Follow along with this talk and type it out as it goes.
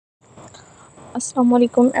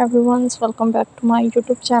Assalamualaikum everyone, welcome back to my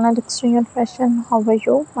YouTube channel Extreme Fashion. How are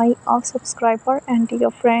you, my all subscriber and dear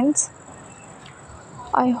friends?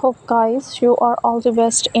 I hope guys you are all the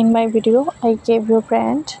best. In my video I gave you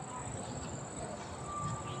brand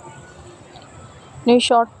new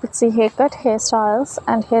short pixie haircut, hairstyles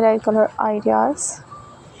and hair color ideas,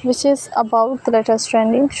 which is about the latest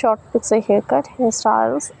trending short pixie haircut,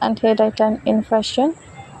 hairstyles and hair dye in fashion.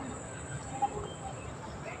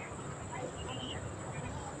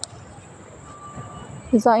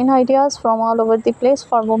 Design ideas from all over the place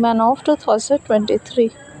for women of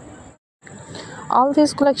 2023. All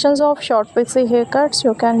these collections of short pixie haircuts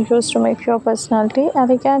you can use to make your personality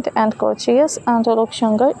elegant and gorgeous and to look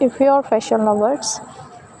younger if you are fashion lovers.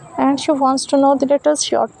 And she wants to know the latest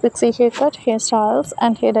short pixie haircut, hairstyles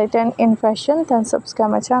and hair dye in fashion, then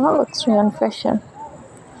subscribe my channel Extreme Fashion.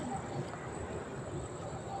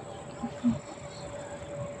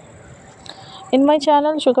 In my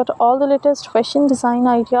channel, you got all the latest fashion design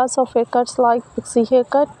ideas of haircuts like pixie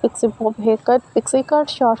haircut, pixie bob haircut, pixie cut,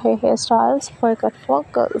 short hair hairstyles, haircut for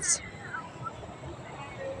girls.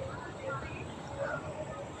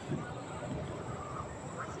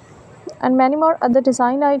 And many more other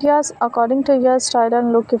design ideas according to your style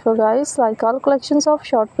and look. If you guys like all collections of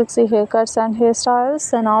short pixie haircuts and hairstyles,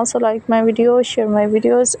 then also like my videos, share my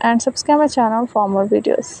videos and subscribe my channel for more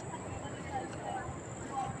videos.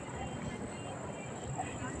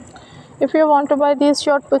 If you want to buy these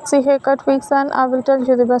short pixie haircut wigs, then I will tell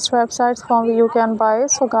you the best websites from where you can buy.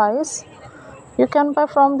 So guys, you can buy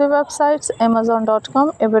from the websites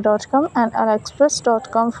amazon.com, ebay.com and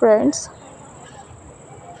aliexpress.com friends.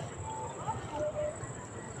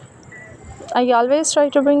 I always try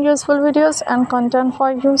to bring useful videos and content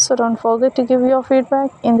for you, so don't forget to give your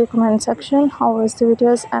feedback in the comment section. How was the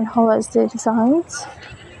videos and how was the designs?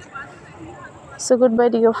 So goodbye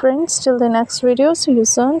dear friends, till the next video. See you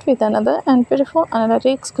soon with another and beautiful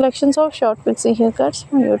analytics collections of short pixie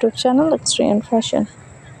haircuts on my YouTube channel Extreme Fashion.